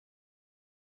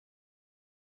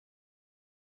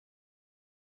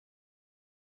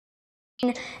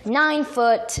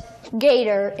9-foot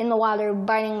gator in the water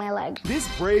biting my leg. This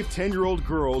brave 10-year-old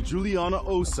girl, Juliana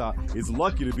Osa, is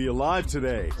lucky to be alive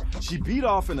today. She beat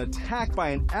off an attack by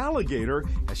an alligator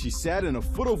as she sat in a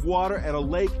foot of water at a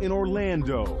lake in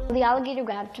Orlando. The alligator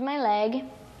grabbed my leg.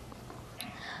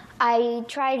 I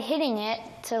tried hitting it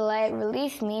to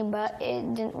release me, but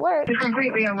it didn't work. She's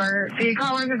completely alert. The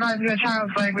callers advised the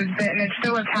child's leg was bitten. It's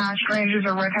still attached. Rangers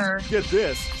are with her. Get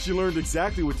this, she learned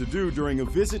exactly what to do during a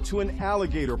visit to an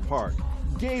alligator park,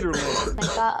 Gatorland. I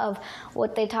thought of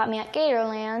what they taught me at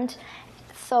Gatorland.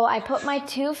 So I put my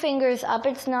 2 fingers up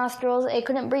its nostrils. It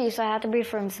couldn't breathe, so I had to breathe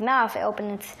from its mouth. It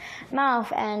opened its mouth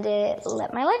and it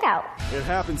let my leg out. It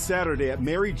happened Saturday at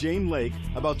Mary Jane Lake,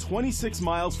 about 26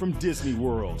 miles from Disney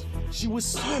World. She was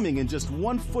swimming in just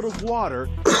 1 foot of water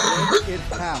and it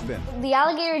happened. The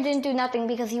alligator didn't do nothing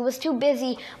because he was too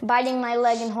busy biting my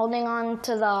leg and holding on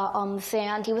to the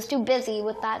sand. He was too busy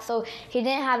with that, so he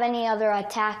didn't have any other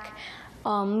attack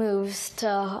moves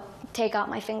to take out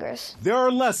my fingers. There are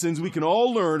lessons we can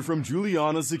all learn from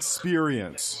Juliana's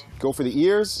experience. Go for the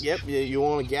ears. Yep, you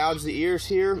want to gouge the ears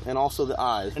here and also the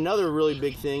eyes. Another really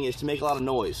big thing is to make a lot of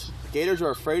noise. Gators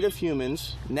are afraid of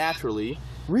humans naturally.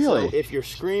 Really? So if you're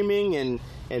screaming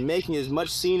and making as much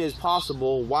scene as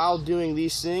possible while doing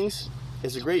these things,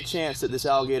 it's a great chance that this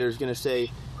alligator is going to say,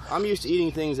 I'm used to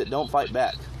eating things that don't fight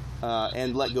back.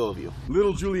 And let go of you.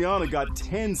 Little Juliana got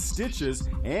 10 stitches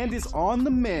and is on the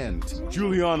mend.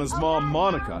 Juliana's mom,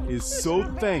 Monica, is so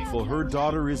thankful her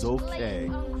daughter is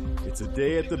okay. It's a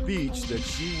day at the beach that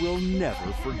she will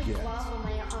never forget.